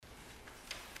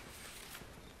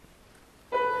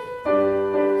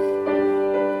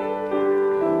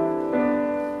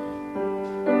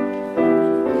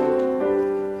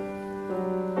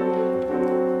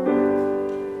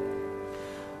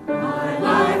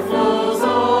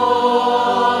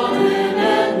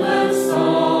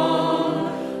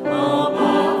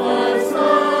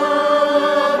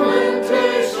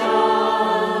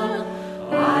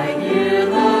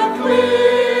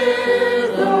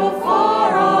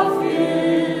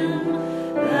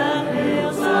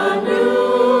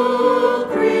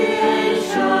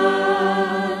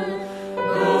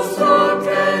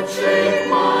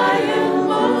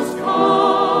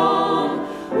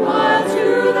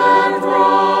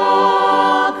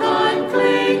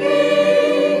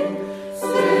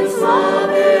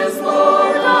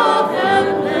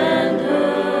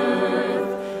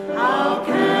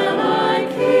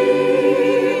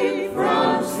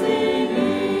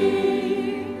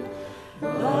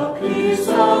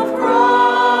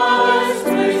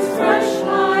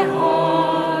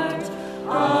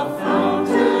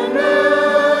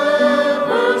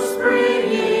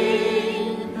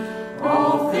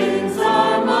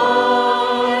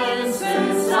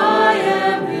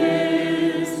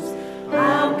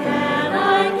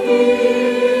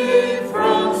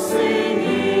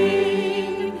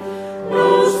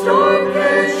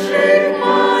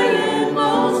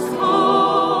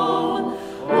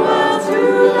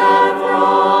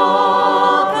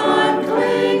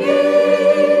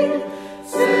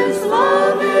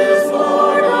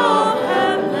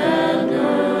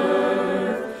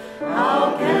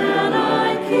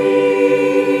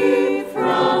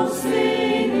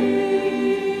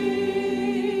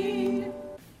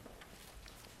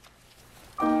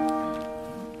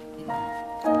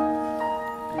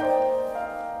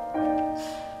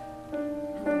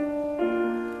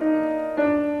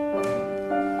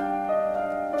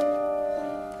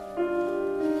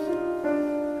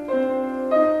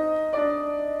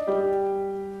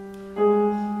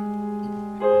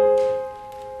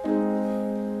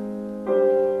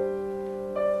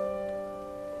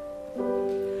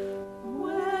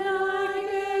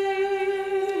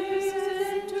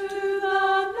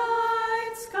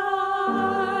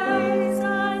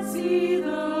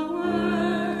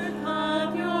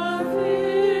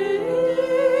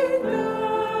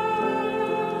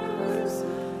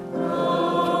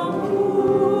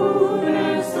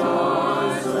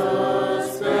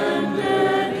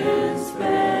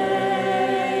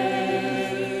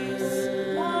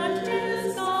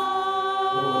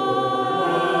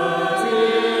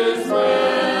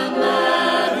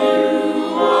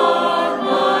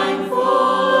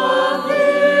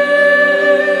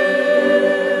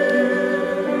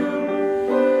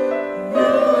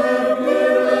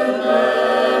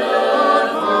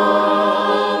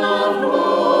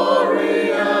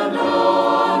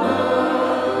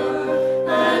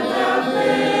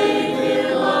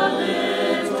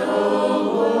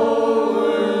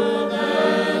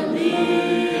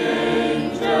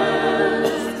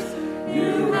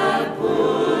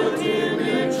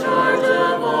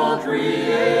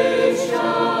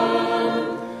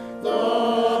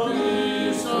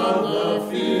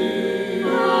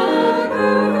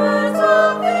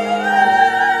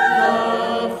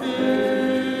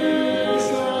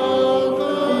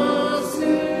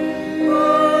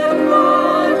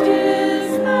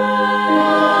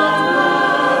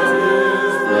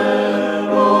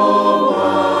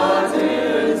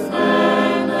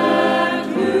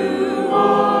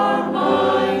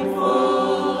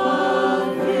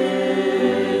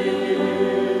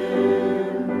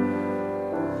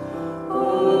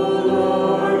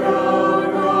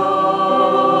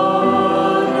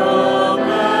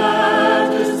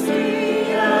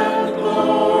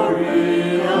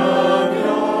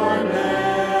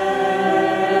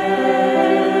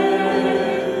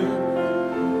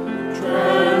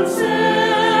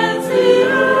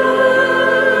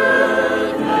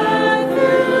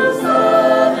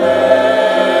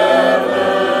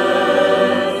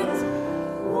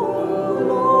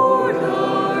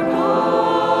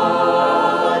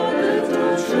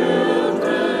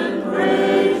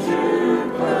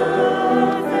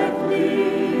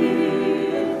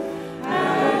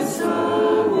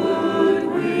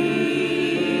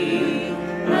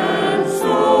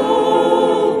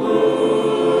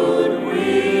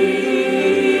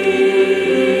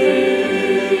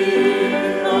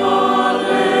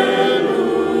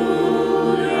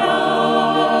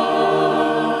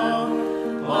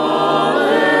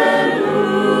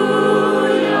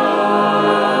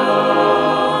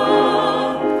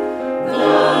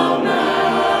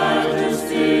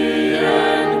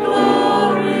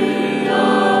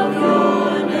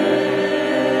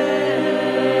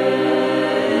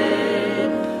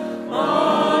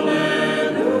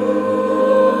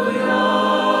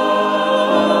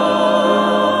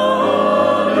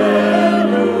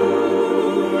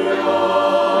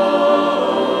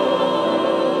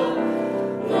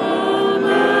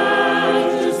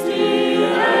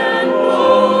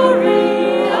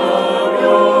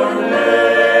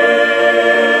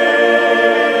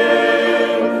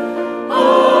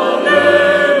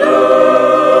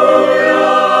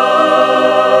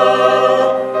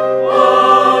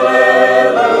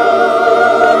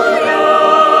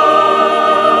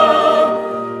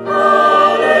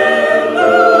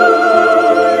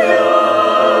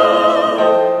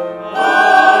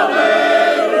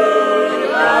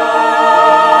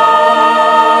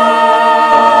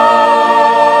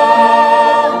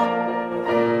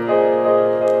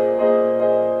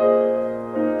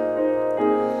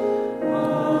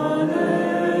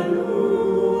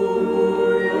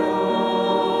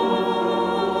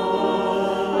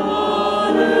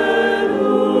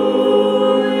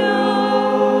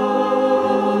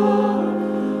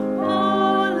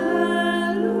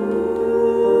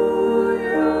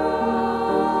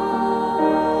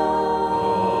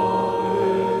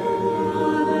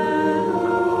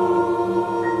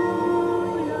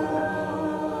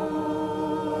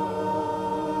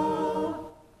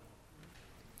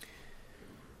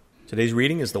Today's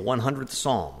reading is the 100th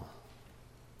Psalm.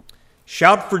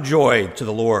 Shout for joy to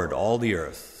the Lord, all the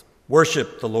earth.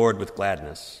 Worship the Lord with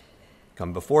gladness.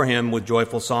 Come before him with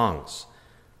joyful songs.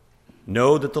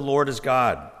 Know that the Lord is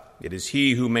God. It is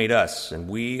he who made us, and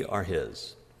we are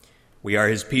his. We are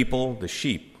his people, the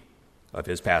sheep of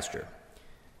his pasture.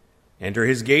 Enter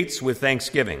his gates with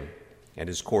thanksgiving, and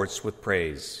his courts with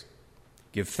praise.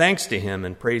 Give thanks to him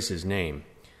and praise his name.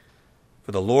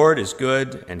 For the Lord is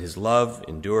good, and his love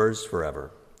endures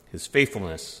forever. His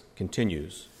faithfulness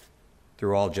continues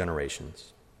through all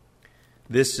generations.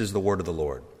 This is the word of the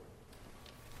Lord.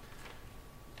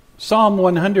 Psalm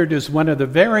 100 is one of the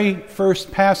very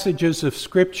first passages of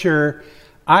Scripture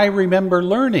I remember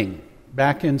learning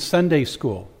back in Sunday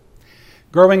school.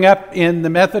 Growing up in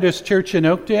the Methodist Church in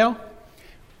Oakdale,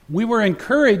 we were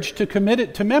encouraged to commit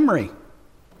it to memory.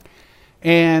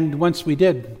 And once we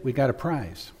did, we got a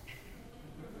prize.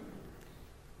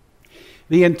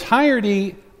 The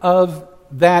entirety of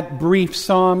that brief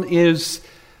psalm is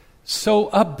so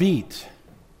upbeat,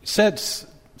 sets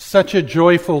such a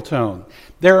joyful tone.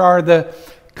 There are the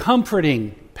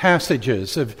comforting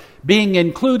passages of being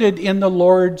included in the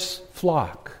Lord's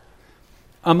flock,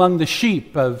 among the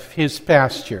sheep of his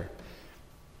pasture.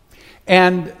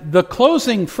 And the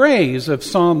closing phrase of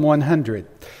Psalm 100,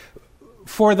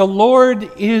 for the Lord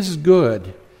is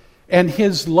good, and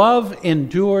his love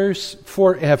endures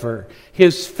forever.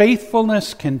 His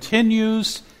faithfulness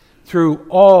continues through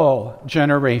all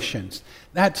generations.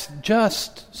 That's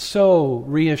just so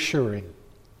reassuring.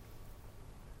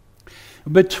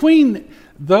 Between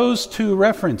those two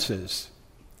references,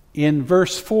 in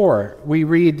verse 4, we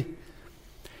read,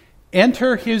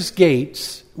 enter his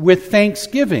gates with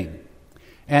thanksgiving,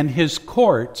 and his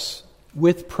courts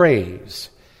with praise.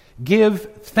 Give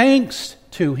thanks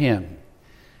to him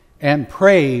and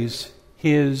praise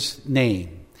his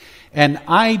name. An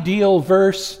ideal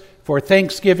verse for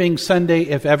Thanksgiving Sunday,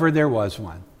 if ever there was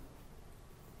one.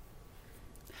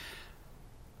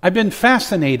 I've been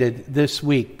fascinated this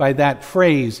week by that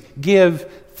phrase,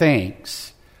 give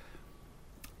thanks.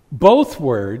 Both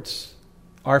words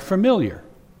are familiar.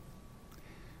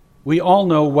 We all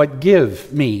know what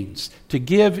give means. To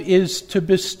give is to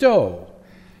bestow,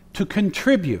 to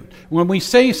contribute. When we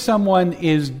say someone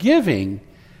is giving,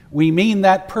 we mean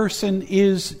that person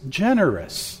is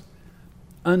generous,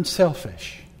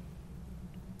 unselfish.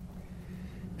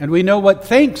 And we know what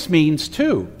thanks means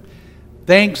too.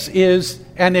 Thanks is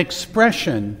an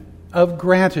expression of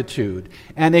gratitude,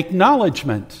 an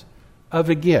acknowledgement of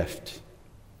a gift.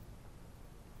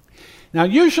 Now,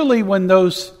 usually when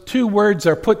those two words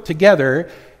are put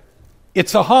together,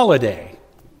 it's a holiday.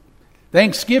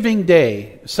 Thanksgiving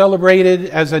Day, celebrated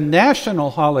as a national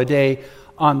holiday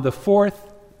on the fourth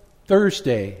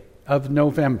Thursday of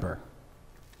November.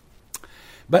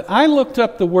 But I looked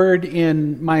up the word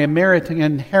in my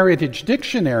American Heritage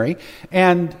Dictionary,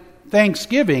 and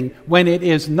Thanksgiving, when it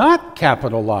is not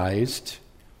capitalized,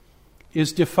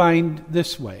 is defined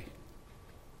this way: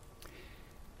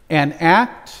 an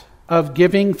act of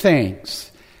giving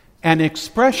thanks, an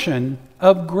expression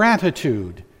of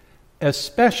gratitude,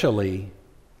 especially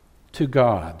to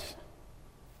God.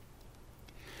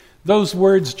 Those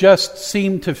words just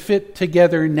seem to fit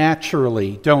together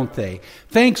naturally, don't they?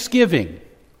 Thanksgiving,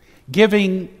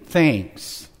 giving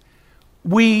thanks.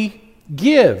 We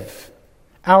give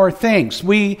our thanks.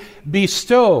 We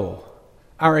bestow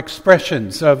our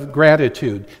expressions of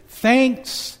gratitude.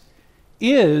 Thanks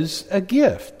is a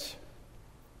gift.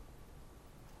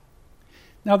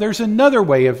 Now, there's another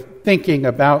way of thinking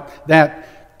about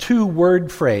that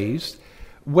two-word phrase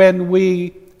when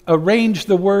we arrange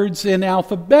the words in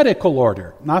alphabetical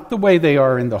order, not the way they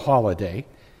are in the holiday.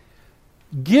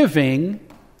 Giving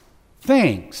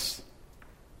thanks.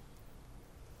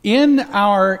 In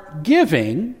our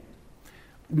giving,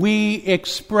 we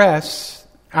express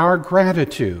our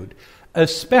gratitude,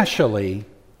 especially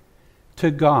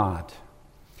to God.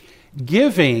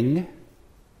 Giving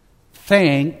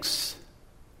thanks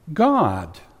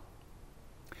God.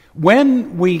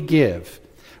 When we give,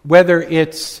 whether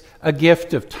it's a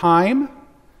gift of time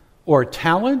or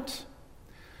talent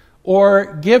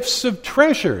or gifts of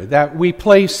treasure that we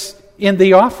place in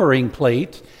the offering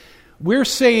plate, we're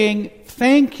saying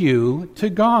thank you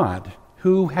to God,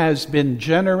 who has been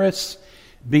generous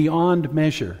beyond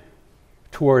measure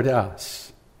toward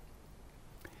us.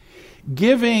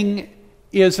 Giving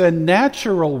is a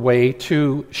natural way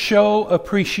to show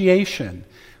appreciation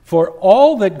for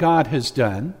all that God has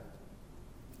done,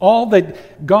 all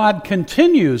that God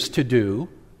continues to do,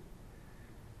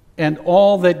 and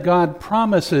all that God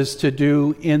promises to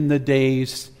do in the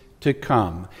days to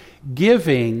come.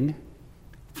 Giving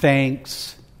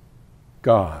thanks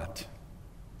God.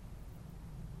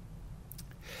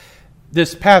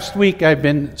 This past week, I've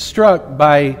been struck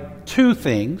by two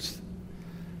things.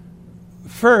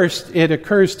 First, it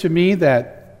occurs to me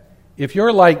that if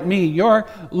you're like me, you're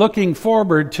looking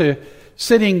forward to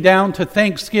sitting down to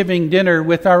Thanksgiving dinner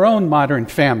with our own modern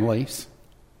families.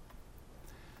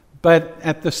 But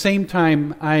at the same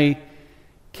time, I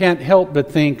can't help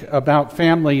but think about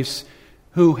families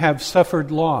who have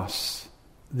suffered loss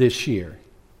this year.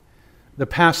 The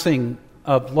passing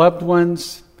of loved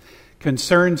ones,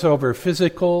 concerns over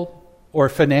physical or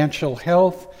financial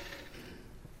health,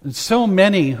 and so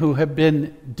many who have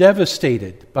been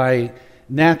devastated by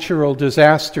natural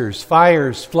disasters,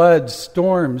 fires, floods,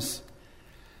 storms,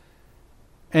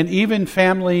 and even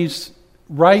families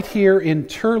right here in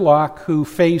Turlock who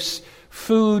face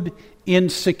food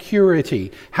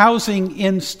insecurity, housing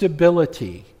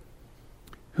instability,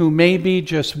 who may be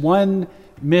just one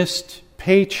missed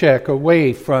paycheck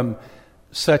away from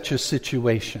such a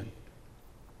situation.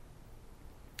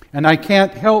 And I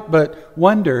can't help but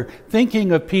wonder,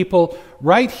 thinking of people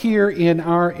right here in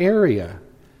our area,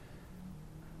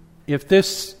 if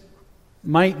this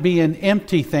might be an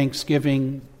empty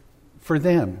Thanksgiving for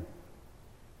them.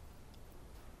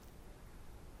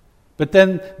 But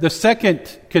then the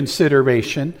second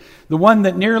consideration, the one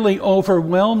that nearly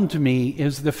overwhelmed me,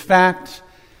 is the fact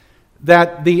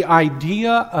that the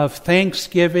idea of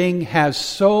Thanksgiving has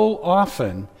so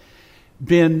often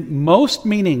been most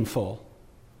meaningful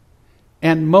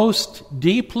and most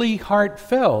deeply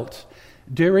heartfelt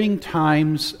during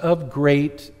times of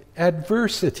great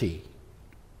adversity.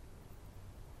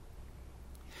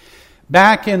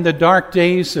 Back in the dark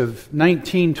days of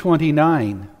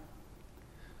 1929,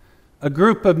 a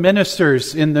group of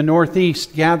ministers in the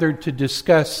Northeast gathered to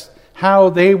discuss how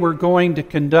they were going to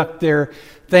conduct their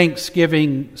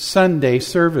Thanksgiving Sunday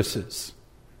services.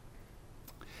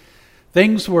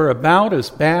 Things were about as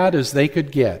bad as they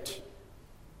could get,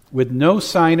 with no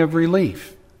sign of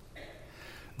relief.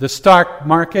 The stock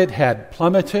market had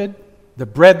plummeted, the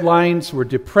bread lines were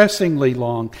depressingly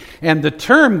long, and the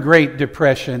term Great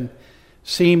Depression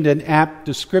seemed an apt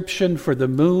description for the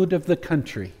mood of the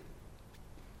country.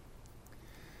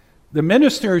 The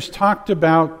ministers talked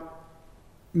about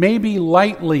maybe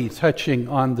lightly touching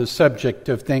on the subject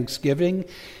of Thanksgiving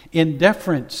in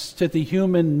deference to the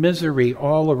human misery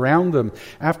all around them.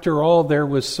 After all, there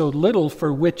was so little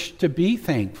for which to be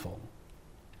thankful.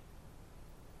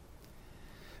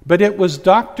 But it was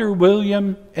Dr.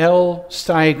 William L.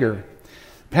 Steiger,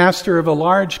 pastor of a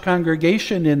large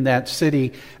congregation in that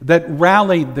city, that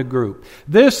rallied the group.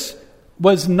 This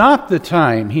was not the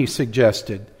time, he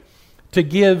suggested, to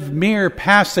give mere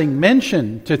passing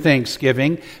mention to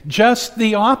Thanksgiving, just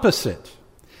the opposite.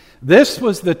 This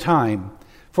was the time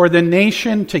for the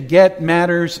nation to get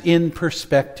matters in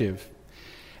perspective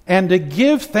and to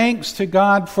give thanks to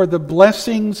God for the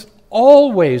blessings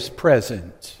always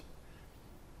present,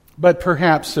 but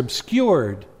perhaps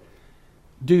obscured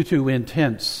due to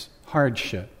intense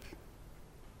hardship.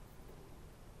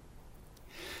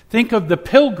 Think of the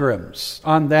pilgrims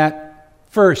on that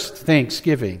first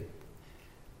Thanksgiving.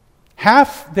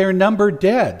 Half their number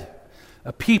dead,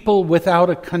 a people without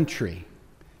a country.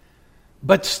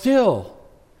 But still,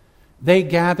 they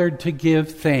gathered to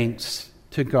give thanks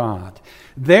to God.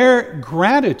 Their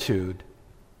gratitude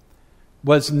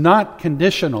was not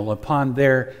conditional upon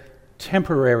their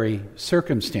temporary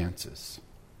circumstances.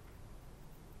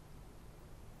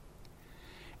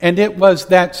 And it was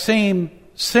that same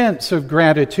sense of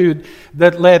gratitude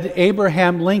that led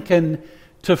Abraham Lincoln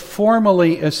to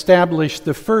formally establish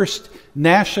the first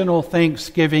National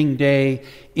Thanksgiving Day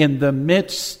in the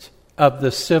midst of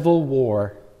the Civil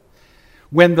War,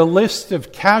 when the list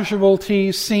of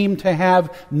casualties seemed to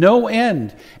have no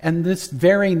end, and this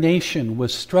very nation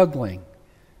was struggling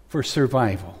for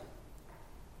survival.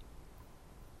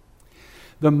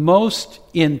 The most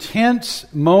intense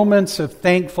moments of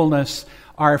thankfulness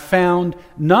are found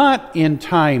not in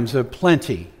times of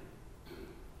plenty,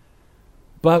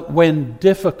 but when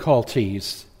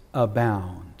difficulties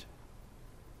abound.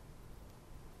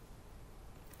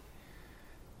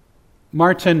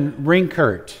 Martin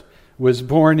Rinkert was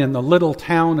born in the little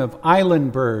town of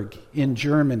Eilenburg in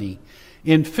Germany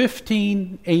in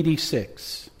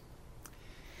 1586.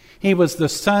 He was the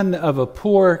son of a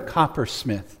poor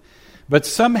coppersmith, but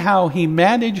somehow he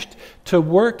managed to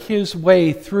work his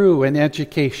way through an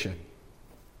education.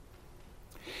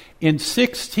 In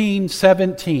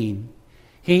 1617,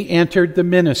 he entered the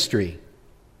ministry,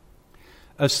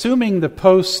 assuming the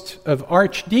post of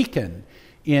archdeacon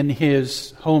in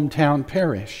his hometown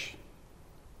parish.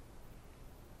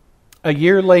 A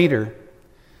year later,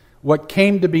 what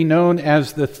came to be known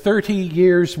as the 30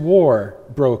 Years' War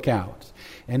broke out,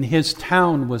 and his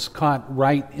town was caught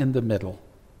right in the middle.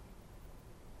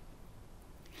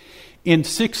 In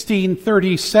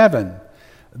 1637,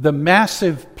 the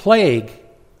massive plague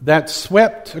that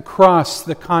swept across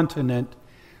the continent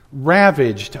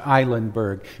ravaged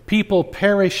Eilenberg. People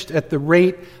perished at the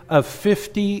rate of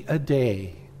 50 a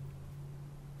day.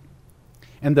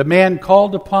 And the man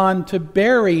called upon to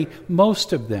bury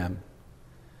most of them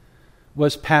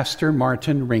was Pastor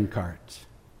Martin Rinkart.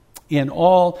 In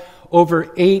all,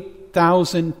 over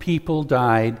 8,000 people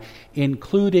died,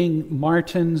 including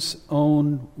Martin's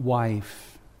own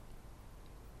wife.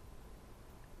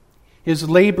 His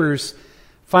labors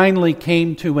finally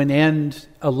came to an end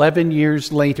 11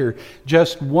 years later,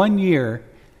 just 1 year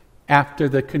after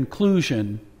the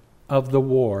conclusion of the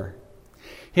war.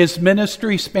 His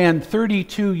ministry spanned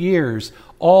 32 years,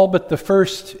 all but the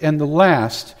first and the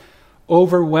last,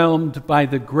 overwhelmed by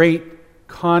the great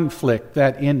conflict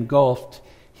that engulfed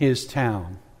his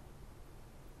town.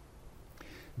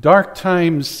 Dark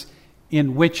times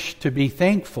in which to be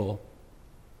thankful.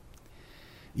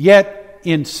 Yet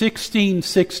in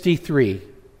 1663,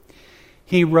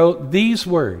 he wrote these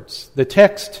words, the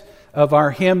text of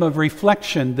our hymn of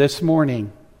reflection this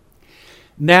morning.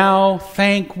 Now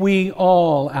thank we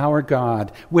all our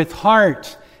God with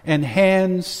heart and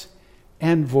hands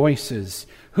and voices,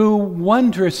 who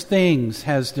wondrous things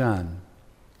has done,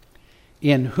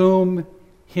 in whom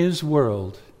his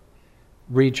world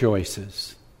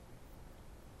rejoices.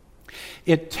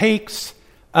 It takes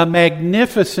a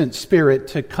magnificent spirit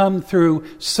to come through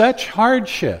such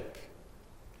hardship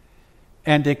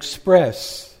and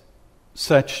express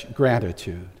such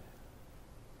gratitude.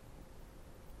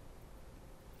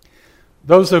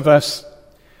 Those of us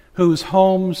whose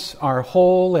homes are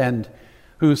whole and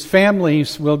whose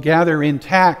families will gather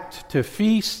intact to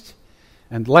feast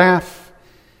and laugh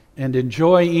and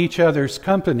enjoy each other's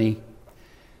company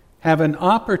have an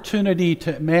opportunity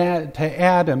to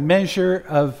add a measure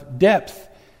of depth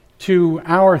to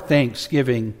our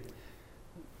thanksgiving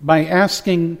by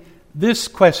asking this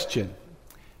question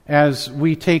as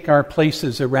we take our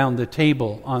places around the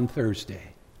table on Thursday.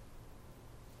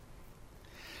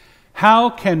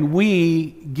 How can we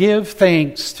give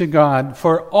thanks to God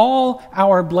for all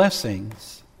our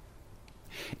blessings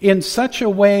in such a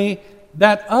way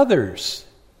that others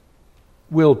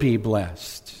will be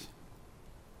blessed?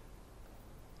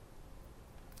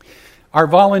 Our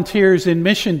volunteers in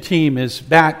mission team is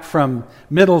back from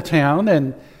Middletown,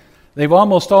 and they've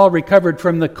almost all recovered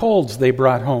from the colds they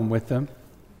brought home with them.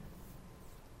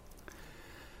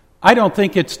 I don't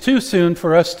think it's too soon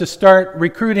for us to start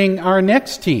recruiting our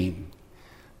next team,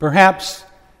 perhaps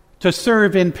to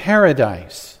serve in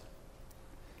paradise.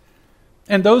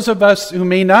 And those of us who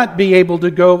may not be able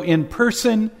to go in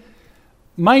person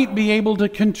might be able to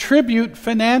contribute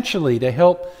financially to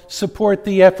help support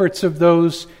the efforts of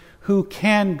those who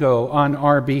can go on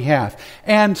our behalf.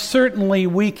 And certainly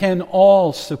we can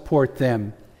all support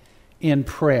them in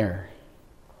prayer.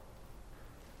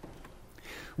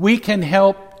 We can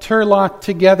help Turlock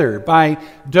together by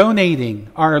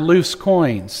donating our loose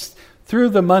coins through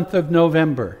the month of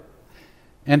November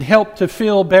and help to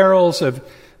fill barrels of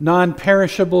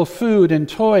non-perishable food and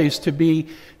toys to be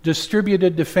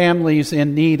distributed to families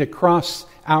in need across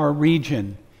our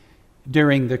region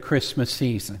during the Christmas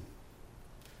season.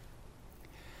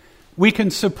 We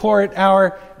can support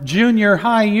our junior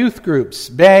high youth group's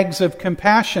Bags of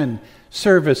Compassion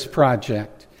service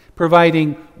project,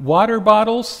 providing water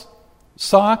bottles,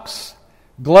 socks,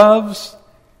 gloves,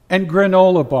 and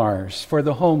granola bars for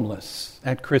the homeless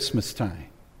at Christmas time.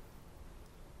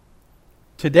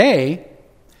 Today,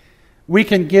 we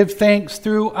can give thanks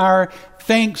through our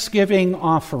Thanksgiving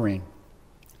offering,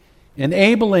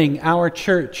 enabling our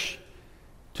church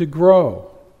to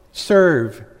grow,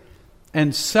 serve,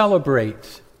 and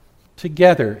celebrate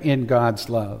together in God's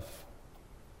love.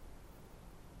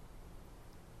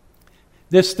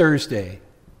 This Thursday,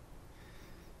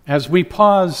 as we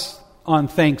pause on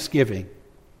Thanksgiving,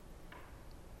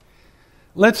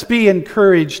 let's be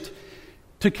encouraged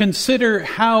to consider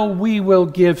how we will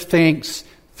give thanks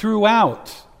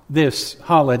throughout this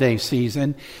holiday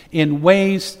season in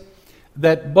ways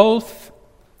that both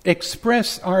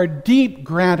express our deep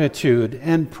gratitude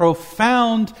and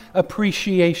profound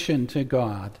appreciation to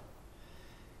God,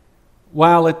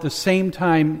 while at the same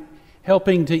time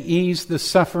helping to ease the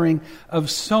suffering of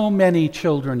so many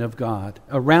children of God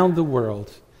around the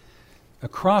world,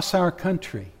 across our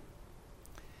country,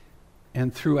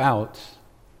 and throughout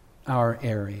our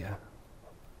area.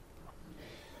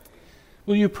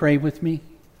 Will you pray with me?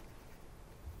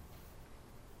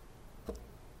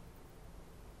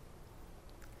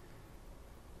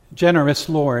 Generous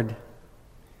Lord,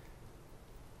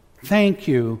 thank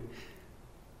you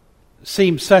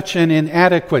seems such an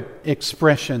inadequate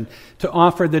expression to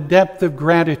offer the depth of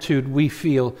gratitude we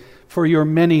feel for your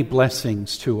many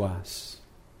blessings to us.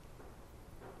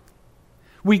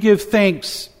 We give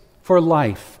thanks for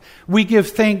life. We give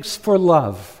thanks for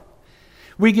love.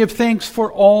 We give thanks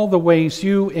for all the ways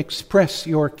you express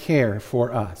your care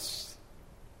for us.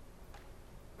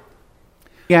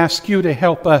 We ask you to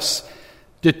help us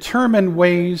determine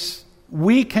ways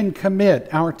we can commit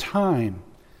our time,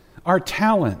 our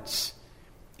talents,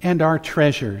 and our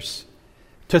treasures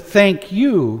to thank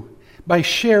you by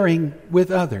sharing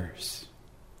with others.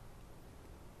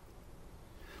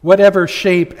 Whatever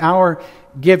shape our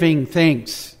giving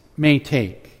thanks may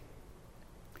take,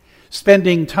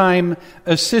 spending time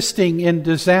assisting in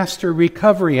disaster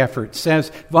recovery efforts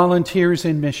as volunteers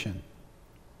in mission,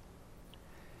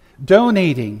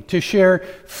 donating to share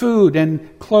food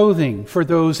and clothing for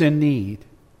those in need,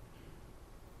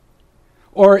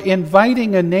 or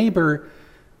inviting a neighbor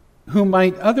who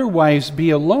might otherwise be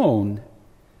alone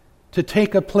to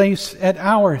take a place at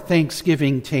our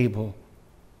Thanksgiving table.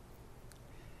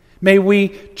 May we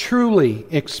truly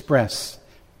express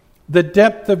the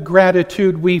depth of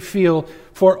gratitude we feel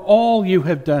for all you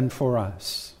have done for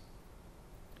us,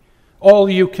 all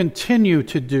you continue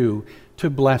to do to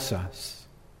bless us,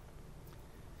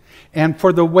 and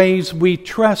for the ways we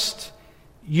trust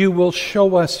you will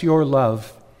show us your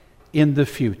love in the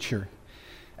future,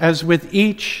 as with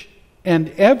each and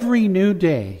every new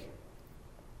day,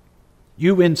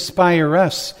 you inspire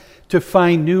us to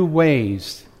find new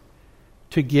ways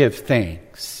to give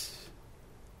thanks.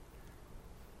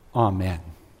 Amen.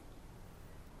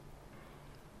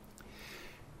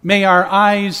 May our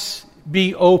eyes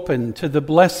be open to the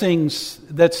blessings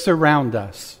that surround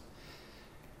us.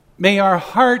 May our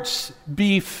hearts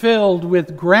be filled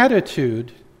with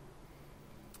gratitude,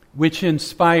 which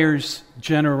inspires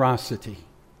generosity.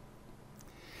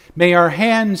 May our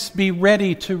hands be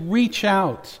ready to reach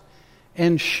out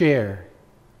and share.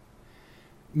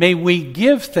 May we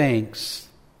give thanks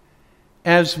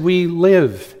as we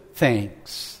live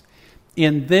thanks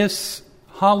in this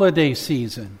holiday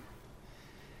season,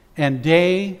 and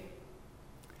day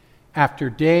after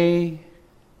day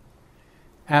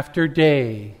after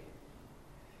day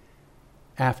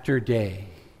after day.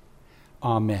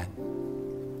 Amen.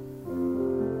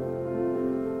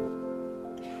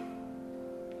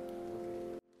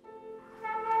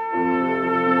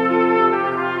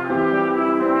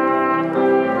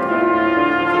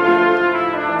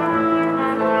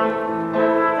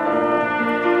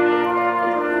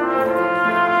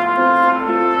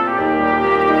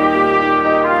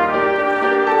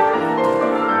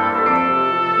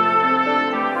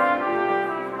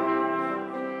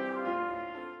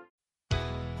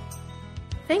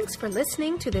 Thanks for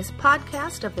listening to this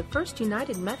podcast of the First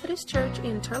United Methodist Church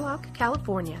in Turlock,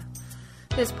 California.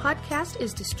 This podcast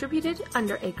is distributed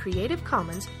under a Creative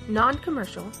Commons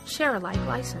non-commercial share-alike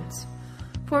license.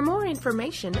 For more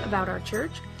information about our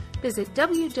church, visit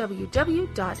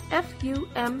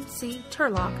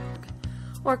www.fumcturlock.org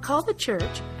or call the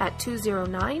church at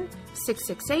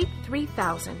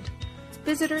 209-668-3000.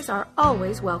 Visitors are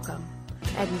always welcome.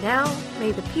 And now,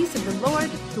 may the peace of the Lord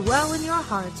dwell in your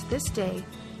hearts this day,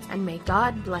 and may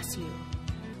God bless you.